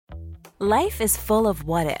Life is full of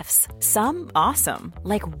what-ifs. Some awesome,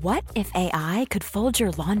 like what if AI could fold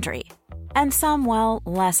your laundry? And some, well,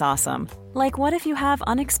 less awesome, like what if you have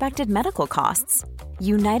unexpected medical costs?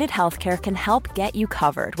 United Healthcare can help get you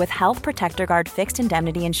covered with Health Protector Guard fixed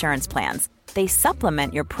indemnity insurance plans. They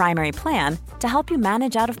supplement your primary plan to help you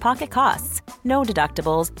manage out-of-pocket costs. No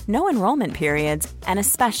deductibles, no enrollment periods, and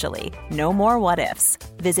especially no more what-ifs.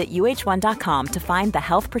 Visit uh1.com to find the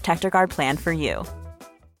Health Protector Guard plan for you.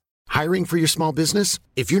 Hiring for your small business?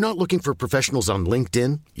 If you're not looking for professionals on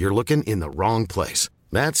LinkedIn, you're looking in the wrong place.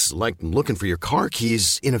 That's like looking for your car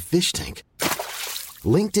keys in a fish tank.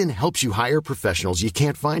 LinkedIn helps you hire professionals you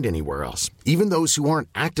can't find anywhere else, even those who aren't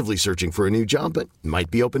actively searching for a new job but might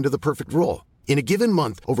be open to the perfect role. In a given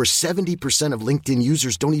month, over 70% of LinkedIn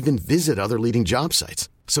users don't even visit other leading job sites.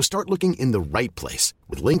 So start looking in the right place.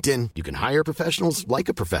 With LinkedIn, you can hire professionals like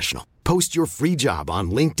a professional. Post your free job on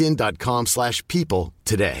linkedin.com/people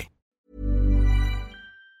today.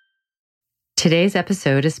 Today's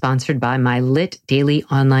episode is sponsored by my Lit Daily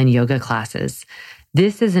online yoga classes.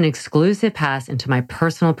 This is an exclusive pass into my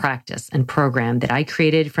personal practice and program that I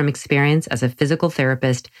created from experience as a physical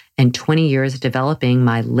therapist and 20 years developing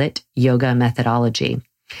my Lit yoga methodology.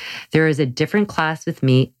 There is a different class with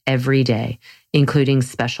me every day, including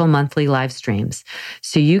special monthly live streams,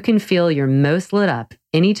 so you can feel your most lit up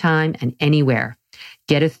anytime and anywhere.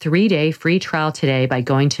 Get a 3-day free trial today by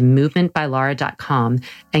going to movementbylara.com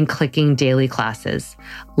and clicking daily classes.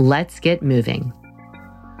 Let's get moving.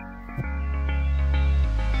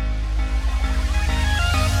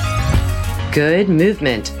 Good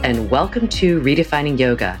movement, and welcome to Redefining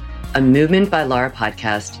Yoga, a Movement by Lara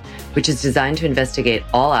podcast, which is designed to investigate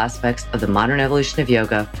all aspects of the modern evolution of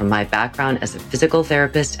yoga from my background as a physical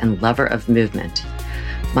therapist and lover of movement.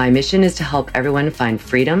 My mission is to help everyone find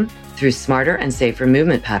freedom through smarter and safer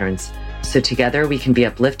movement patterns, so together we can be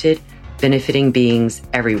uplifted, benefiting beings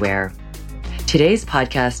everywhere. Today's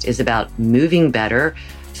podcast is about moving better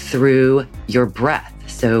through your breath.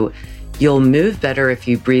 So you'll move better if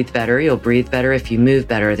you breathe better. You'll breathe better if you move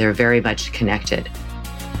better. They're very much connected.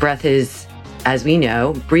 Breath is, as we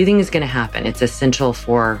know, breathing is going to happen. It's essential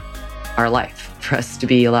for our life, for us to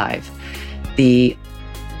be alive. The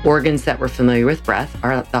organs that we're familiar with breath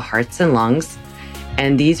are the hearts and lungs,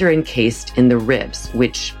 and these are encased in the ribs,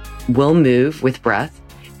 which will move with breath,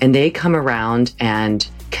 and they come around and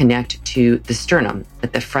connect to the sternum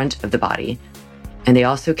at the front of the body. And they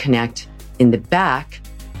also connect in the back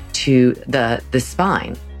to the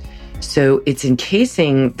spine. So it's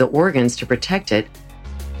encasing the organs to protect it,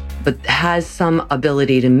 but has some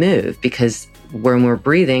ability to move because when we're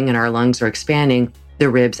breathing and our lungs are expanding, the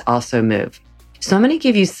ribs also move. So I'm going to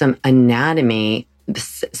give you some anatomy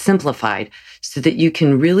simplified so that you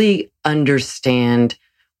can really understand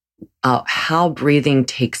how breathing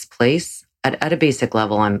takes place at a basic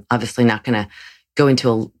level. I'm obviously not going to go into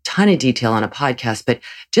a ton of detail on a podcast, but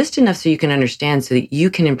just enough so you can understand so that you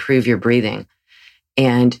can improve your breathing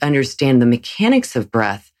and understand the mechanics of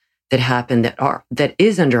breath that happen that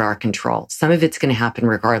is under our control. Some of it's going to happen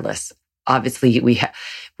regardless. Obviously, we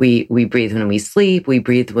breathe when we sleep. We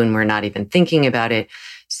breathe when we're not even thinking about it.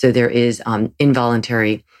 So there is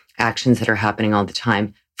involuntary actions that are happening all the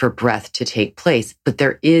time for breath to take place. But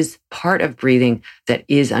there is part of breathing that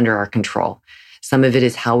is under our control. Some of it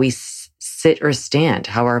is how we sit or stand,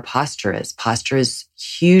 how our posture is. Posture is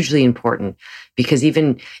hugely important because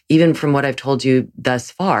even from what I've told you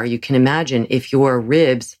thus far, you can imagine if your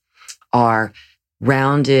ribs are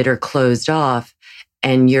rounded or closed off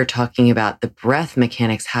and you're talking about the breath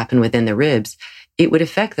mechanics happen within the ribs, it would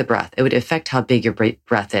affect the breath. It would affect how big your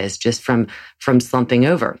breath is just from slumping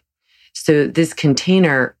over. So this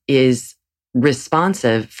container is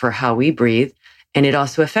responsive for how we breathe, and it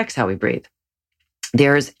also affects how we breathe.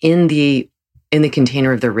 There's in the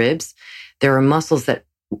container of the ribs, there are muscles that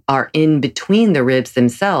are in between the ribs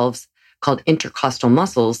themselves called intercostal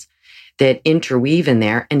muscles that interweave in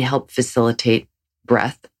there and help facilitate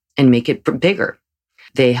breath and make it bigger.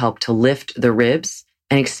 They help to lift the ribs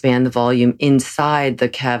and expand the volume inside the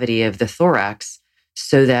cavity of the thorax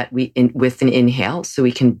so that with an inhale, so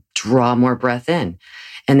we can draw more breath in.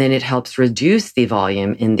 And then it helps reduce the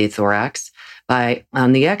volume in the thorax by,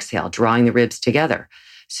 on the exhale, drawing the ribs together.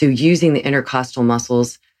 So using the intercostal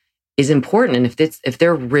muscles is important. And if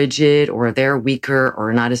they're rigid or they're weaker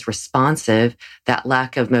or not as responsive, that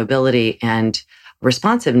lack of mobility and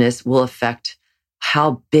responsiveness will affect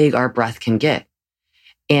how big our breath can get.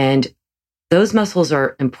 And those muscles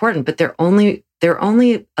are important, but they're only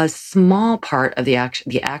a small part of the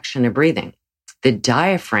action of breathing. The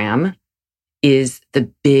diaphragm is the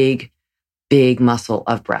big muscle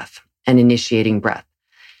of breath and initiating breath.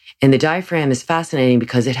 And the diaphragm is fascinating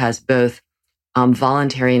because it has both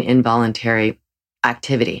voluntary and involuntary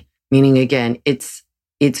activity, meaning, again, it's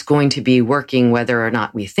going to be working whether or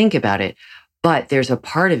not we think about it, but there's a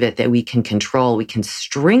part of it that we can control, we can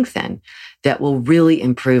strengthen, that will really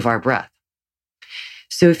improve our breath.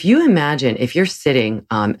 So if you imagine, if you're sitting,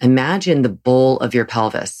 imagine the bowl of your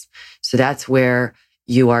pelvis. So that's where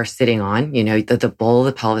you are sitting on, the bowl of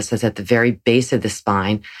the pelvis is at the very base of the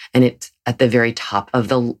spine, and it's at the very top of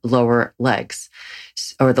the lower legs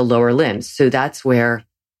or the lower limbs. So that's where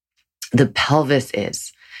the pelvis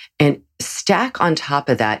is. And stack on top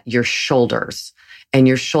of that your shoulders. And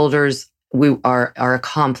your shoulders are a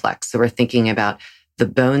complex. So we're thinking about the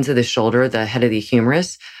bones of the shoulder, the head of the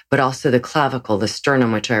humerus, but also the clavicle, the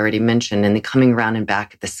sternum, which I already mentioned, and the coming around and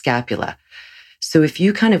back at the scapula. So if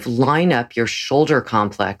you kind of line up your shoulder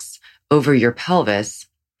complex over your pelvis,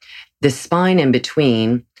 the spine in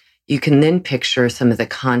between, you can then picture some of the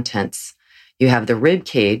contents. You have the rib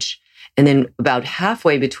cage, and then about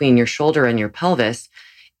halfway between your shoulder and your pelvis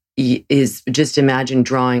is, just imagine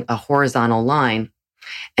drawing a horizontal line.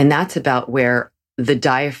 And that's about where the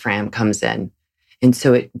diaphragm comes in. And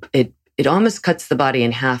so it almost cuts the body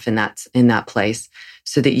in half in that place,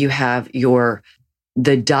 so that you have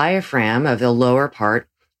the diaphragm of the lower part,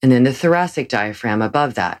 and then the thoracic diaphragm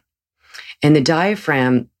above that. And the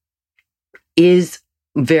diaphragm is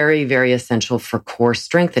very, very essential for core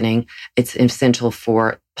strengthening. It's essential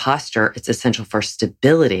for posture. It's essential for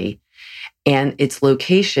stability. And its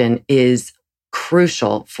location is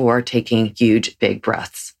crucial for taking huge, big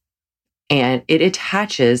breaths. And it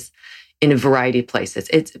attaches in a variety of places.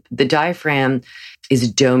 The diaphragm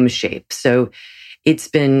is dome shaped. So it's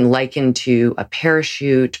been likened to a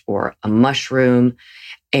parachute or a mushroom.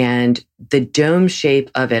 And the dome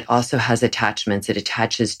shape of it also has attachments. It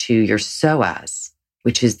attaches to your psoas,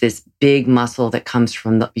 which is this big muscle that comes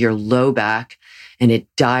from your low back, and it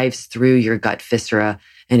dives through your gut viscera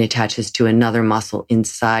and attaches to another muscle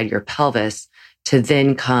inside your pelvis to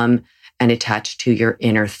then come and attach to your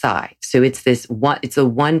inner thigh. So it's a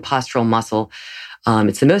one postural muscle.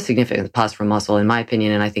 It's the most significant postural muscle, in my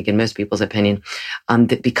opinion, and I think in most people's opinion,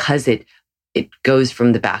 that because it goes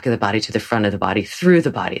from the back of the body to the front of the body through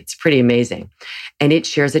the body. It's pretty amazing. And it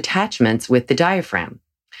shares attachments with the diaphragm.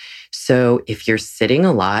 So if you're sitting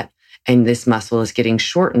a lot and this muscle is getting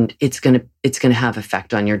shortened, it's going to have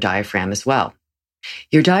effect on your diaphragm as well.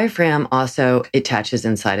 Your diaphragm also attaches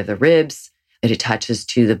inside of the ribs. It attaches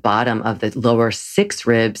to the bottom of the lower 6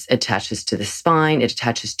 ribs, attaches to the spine, it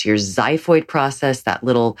attaches to your xiphoid process, that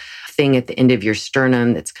little thing at the end of your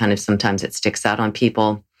sternum that's kind of, sometimes it sticks out on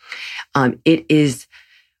people. It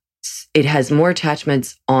has more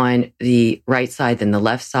attachments on the right side than the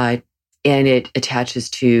left side, and it attaches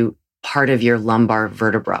to part of your lumbar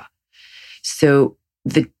vertebra. So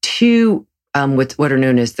the two, what are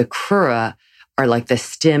known as the crura, are like the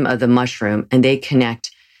stem of the mushroom, and they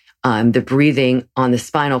connect the breathing on the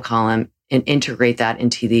spinal column and integrate that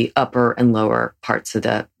into the upper and lower parts of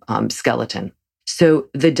the skeleton. So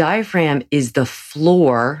the diaphragm is the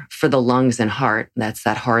floor for the lungs and heart. That's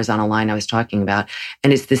that horizontal line I was talking about.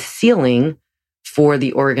 And it's the ceiling for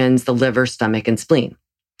the organs, the liver, stomach, and spleen.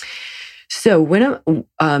 So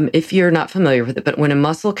if you're not familiar with it, but when a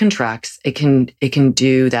muscle contracts, it can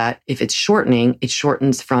do that. If it's shortening, it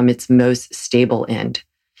shortens from its most stable end.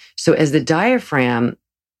 So as the diaphragm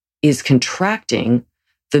is contracting,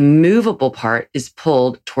 the movable part is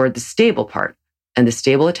pulled toward the stable part, and the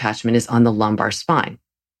stable attachment is on the lumbar spine.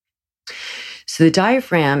 So the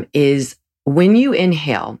diaphragm is, when you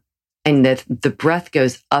inhale and the breath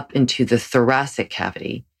goes up into the thoracic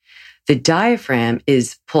cavity, the diaphragm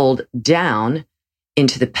is pulled down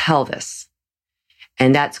into the pelvis,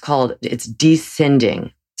 and it's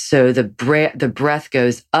descending. So the breath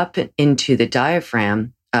goes up into the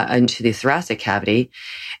diaphragm, into the thoracic cavity,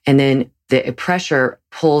 and then the pressure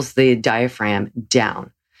pulls the diaphragm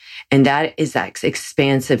down. And that is that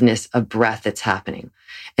expansiveness of breath that's happening.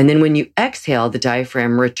 And then when you exhale, the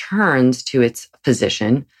diaphragm returns to its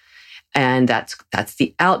position, and that's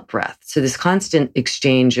the out breath. So this constant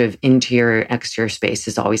exchange of interior and exterior space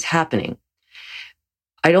is always happening.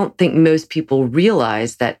 I don't think most people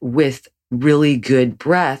realize that with really good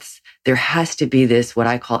breaths, there has to be this,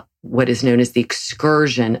 what is known as the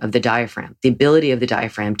excursion of the diaphragm, the ability of the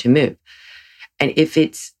diaphragm to move. And if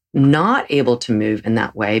it's not able to move in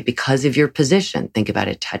that way because of your position, think about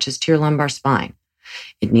it, touches to your lumbar spine.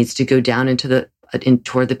 It needs to go down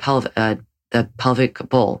toward the pelvic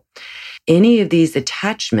bowl. Any of these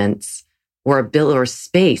attachments or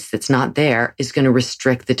space that's not there is going to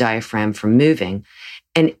restrict the diaphragm from moving.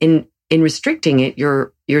 And in restricting it,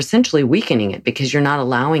 you're essentially weakening it because you're not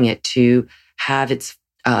allowing it to have its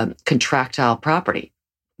contractile property.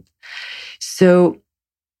 So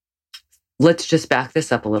let's just back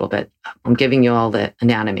this up a little bit. I'm giving you all the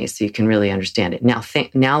anatomy so you can really understand it.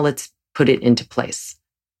 Now let's put it into place.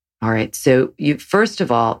 All right. So first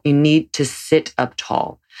of all, you need to sit up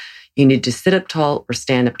tall. You need to sit up tall or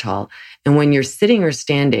stand up tall. And when you're sitting or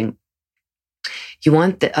standing, you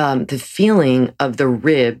want the feeling of the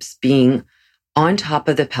ribs being on top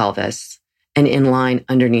of the pelvis and in line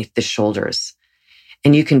underneath the shoulders.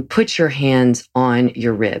 And you can put your hands on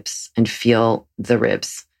your ribs and feel the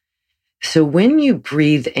ribs. So when you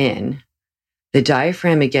breathe in, the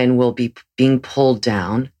diaphragm again will be being pulled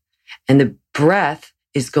down, and the breath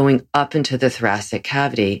is going up into the thoracic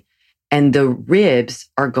cavity, and the ribs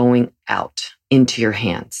are going out into your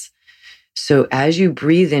hands. So as you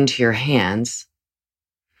breathe into your hands,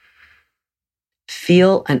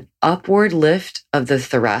 feel an upward lift of the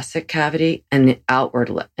thoracic cavity and an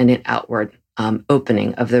outward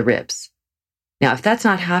opening of the ribs. Now, if that's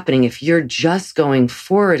not happening, if you're just going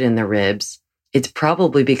forward in the ribs, it's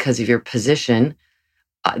probably because of your position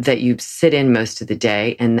that you sit in most of the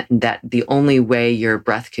day, and that the only way your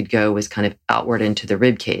breath could go was kind of outward into the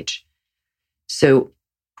rib cage. So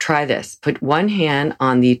try this. Put one hand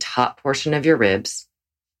on the top portion of your ribs,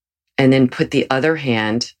 and then put the other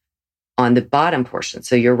hand on the bottom portion.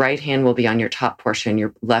 So your right hand will be on your top portion,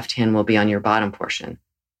 your left hand will be on your bottom portion.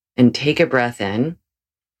 And take a breath in.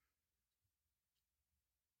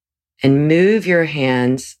 And move your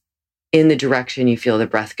hands in the direction you feel the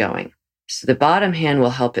breath going. So the bottom hand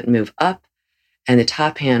will help it move up, and the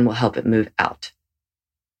top hand will help it move out.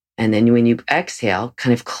 And then when you exhale,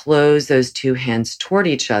 kind of close those two hands toward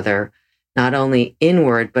each other, not only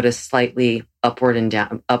inward, but a slightly upward and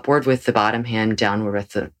down, upward with the bottom hand, downward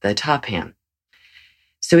with the top hand.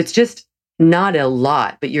 So it's just not a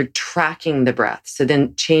lot, but you're tracking the breath. So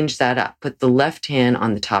then change that up. Put the left hand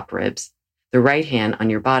on the top ribs, the right hand on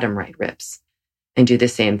your bottom right ribs, and do the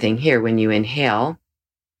same thing here. When you inhale,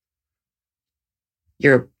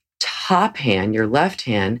 your top hand, your left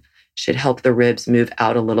hand, should help the ribs move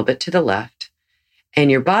out a little bit to the left, and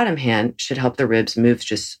your bottom hand should help the ribs move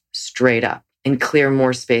just straight up and clear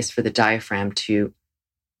more space for the diaphragm to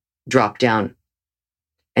drop down.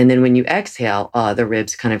 And then when you exhale, the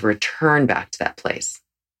ribs kind of return back to that place.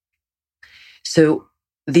 So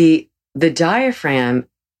the diaphragm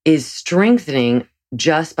is strengthening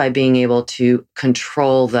just by being able to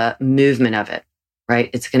control the movement of it, right?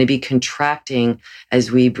 It's going to be contracting as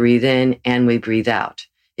we breathe in and we breathe out.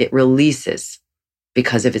 It releases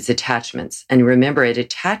because of its attachments. And remember, it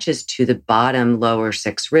attaches to the bottom lower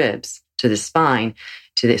 6 ribs, to the spine,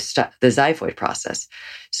 to the xiphoid process.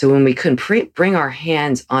 So when we can bring our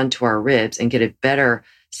hands onto our ribs and get a better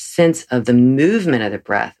sense of the movement of the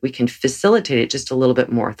breath, we can facilitate it just a little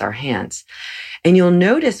bit more with our hands. And you'll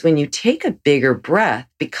notice when you take a bigger breath,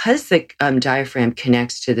 because the diaphragm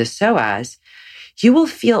connects to the psoas, you will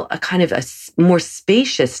feel a kind of a more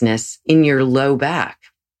spaciousness in your low back,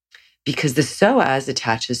 because the psoas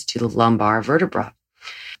attaches to the lumbar vertebra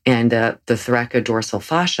and the thoracodorsal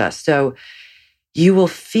fascia. So you will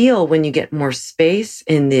feel, when you get more space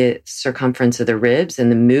in the circumference of the ribs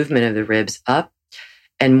and the movement of the ribs up,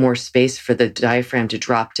 and more space for the diaphragm to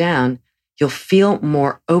drop down, you'll feel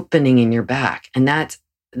more opening in your back. And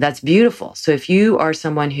that's beautiful. So if you are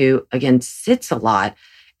someone who, again, sits a lot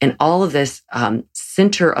and all of this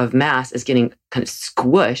center of mass is getting kind of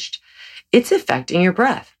squished, it's affecting your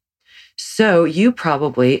breath. So you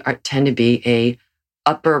probably tend to be a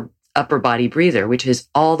upper body breather, which is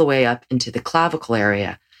all the way up into the clavicle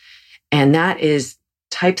area. And that is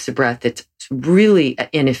types of breath that's really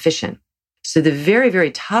inefficient. So the very, very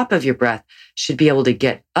top of your breath should be able to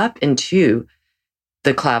get up into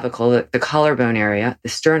the clavicle, the collarbone area, the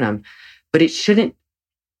sternum, but it shouldn't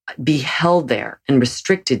be held there and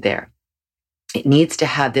restricted there. It needs to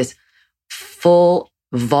have this full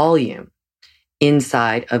volume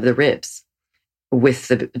inside of the ribs with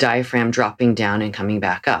the diaphragm dropping down and coming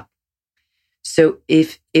back up. So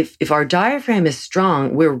if our diaphragm is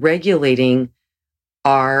strong, we're regulating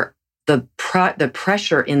the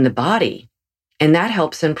pressure in the body, and that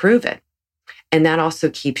helps improve it. And that also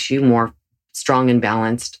keeps you more strong and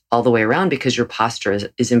balanced all the way around, because your posture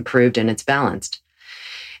is improved and it's balanced.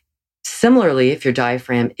 Similarly, if your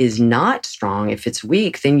diaphragm is not strong, if it's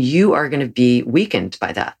weak, then you are going to be weakened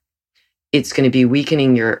by that. It's going to be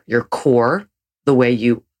weakening your core, the way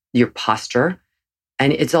your posture,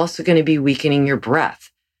 and it's also going to be weakening your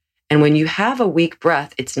breath. And when you have a weak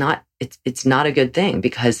breath, it's not a good thing,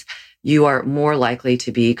 because you are more likely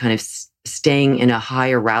to be kind of staying in a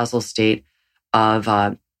high arousal state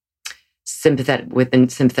of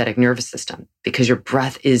sympathetic nervous system, because your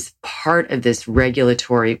breath is part of this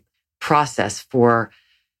regulatory process for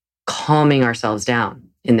calming ourselves down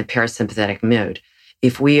in the parasympathetic mode.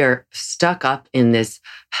 If we are stuck up in this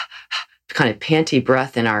kind of panty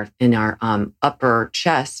breath in our upper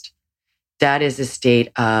chest, that is a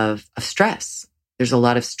state of stress. There's a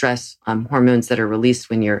lot of stress hormones that are released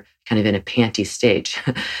when you're kind of in a panty stage.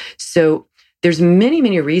 So there's many,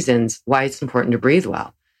 many reasons why it's important to breathe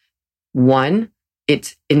well. One,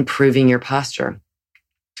 it's improving your posture.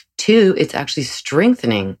 Two, it's actually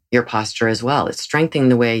strengthening your posture as well. It's strengthening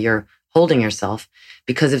the way you're holding yourself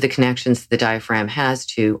because of the connections the diaphragm has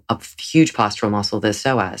to a huge postural muscle, the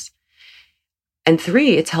psoas. And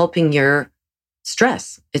three, it's helping your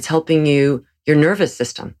stress. It's helping your nervous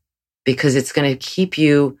system, because it's going to keep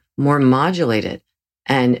you more modulated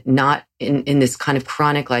and not in this kind of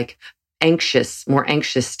chronic, like more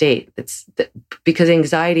anxious state. Because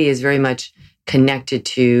anxiety is very much connected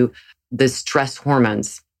to the stress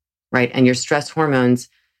hormones, right? And your stress hormones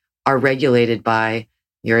are regulated by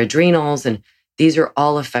your adrenals, and these are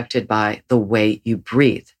all affected by the way you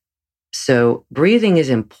breathe. So breathing is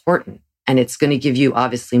important, and it's going to give you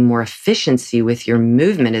obviously more efficiency with your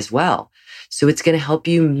movement as well. So it's going to help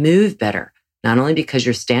you move better, not only because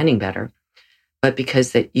you're standing better, but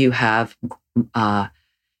because that you have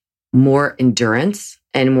more endurance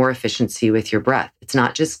and more efficiency with your breath. It's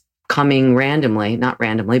not just coming not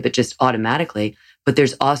randomly, but just automatically, but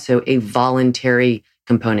there's also a voluntary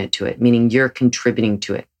component to it, meaning you're contributing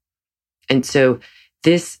to it. And so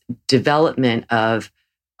this development of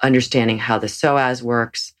understanding how the psoas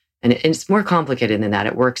works, and it's more complicated than that.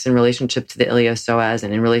 It works in relationship to the iliopsoas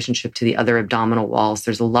and in relationship to the other abdominal walls.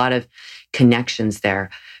 There's a lot of connections there.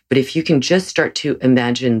 But if you can just start to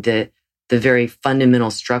imagine the very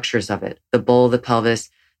fundamental structures of it, the bowl of the pelvis,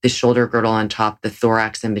 the shoulder girdle on top, the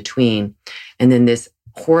thorax in between, and then this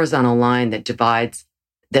horizontal line that divides,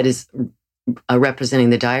 that is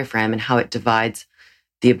representing the diaphragm and how it divides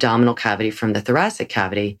the abdominal cavity from the thoracic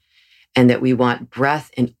cavity, and that we want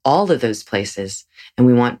breath in all of those places, and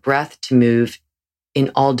we want breath to move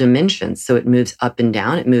in all dimensions. So it moves up and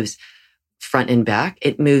down, it moves front and back,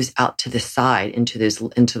 it moves out to the side into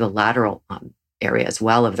the lateral area as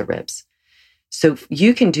well of the ribs. So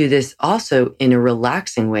you can do this also in a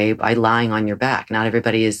relaxing way by lying on your back. Not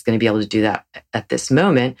everybody is going to be able to do that at this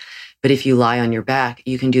moment, but if you lie on your back,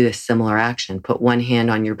 you can do this similar action. Put one hand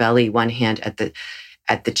on your belly, one hand at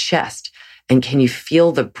the chest. And can you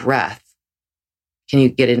feel the breath? Can you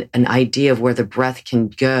get an idea of where the breath can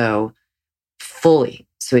go fully?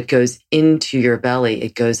 So it goes into your belly,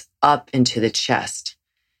 it goes up into the chest,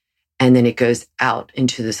 and then it goes out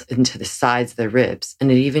into the sides of the ribs,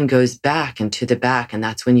 and it even goes back into the back. And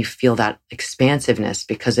that's when you feel that expansiveness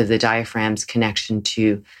because of the diaphragm's connection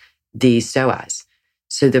to the psoas.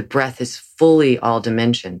 So the breath is fully all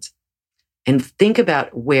dimensions. And think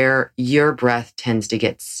about where your breath tends to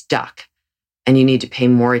get stuck, and you need to pay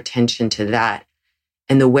more attention to that.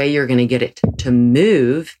 And the way you're going to get it to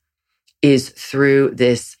move is through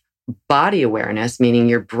this body awareness, meaning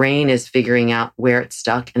your brain is figuring out where it's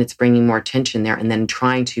stuck and it's bringing more attention there, and then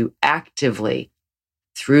trying to actively,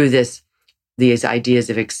 through these ideas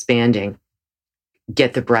of expanding,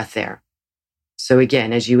 get the breath there. So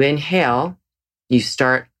again, as you inhale, you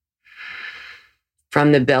start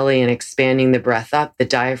from the belly and expanding the breath up. The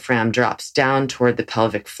diaphragm drops down toward the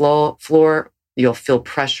pelvic floor. You'll feel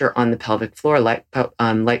pressure on the pelvic floor,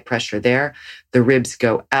 light pressure there. The ribs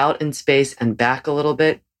go out in space and back a little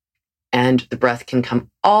bit. And the breath can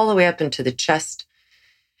come all the way up into the chest,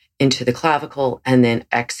 into the clavicle, and then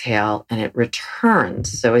exhale, and it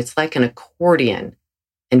returns. So it's like an accordion,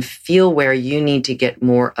 and feel where you need to get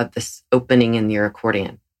more of this opening in your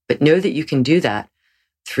accordion. But know that you can do that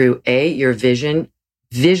through your vision,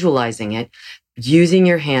 visualizing it, using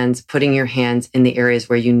your hands, putting your hands in the areas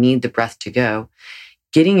where you need the breath to go,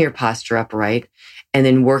 getting your posture upright, and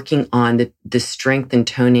then working on the strength and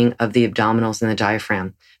toning of the abdominals and the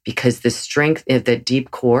diaphragm. Because the strength of the deep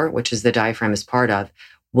core, which is the diaphragm is part of,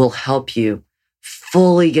 will help you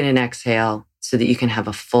fully get an exhale so that you can have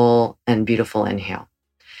a full and beautiful inhale.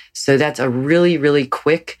 So that's a really, really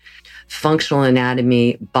quick functional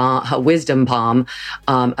anatomy wisdom bomb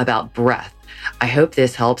about breath. I hope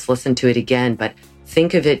this helps. Listen to it again, but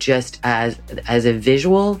think of it just as a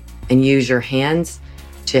visual, and use your hands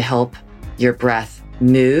to help your breath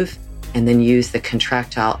move, and then use the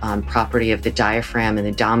contractile property of the diaphragm and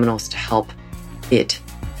the abdominals to help it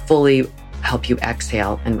fully help you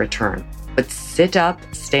exhale and return. But sit up,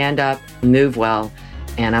 stand up, move well,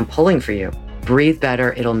 and I'm pulling for you. breathe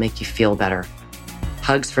better. It'll make you feel better.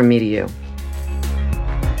 Hugs from me to you.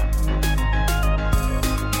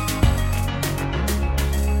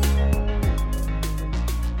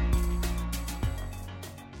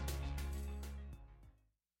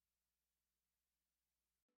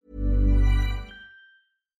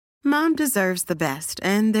 Mom deserves the best,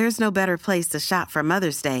 and there's no better place to shop for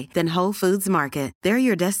Mother's Day than Whole Foods Market. They're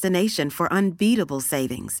your destination for unbeatable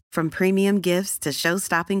savings, from premium gifts to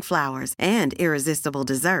show-stopping flowers and irresistible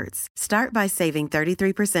desserts. Start by saving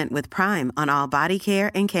 33% with Prime on all body care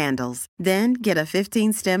and candles. Then get a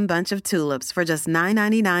 15-stem bunch of tulips for just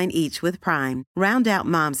 $9.99 each with Prime. Round out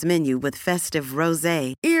Mom's menu with festive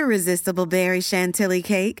rosé, irresistible berry chantilly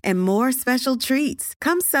cake, and more special treats.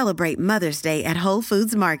 Come celebrate Mother's Day at Whole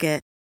Foods Market.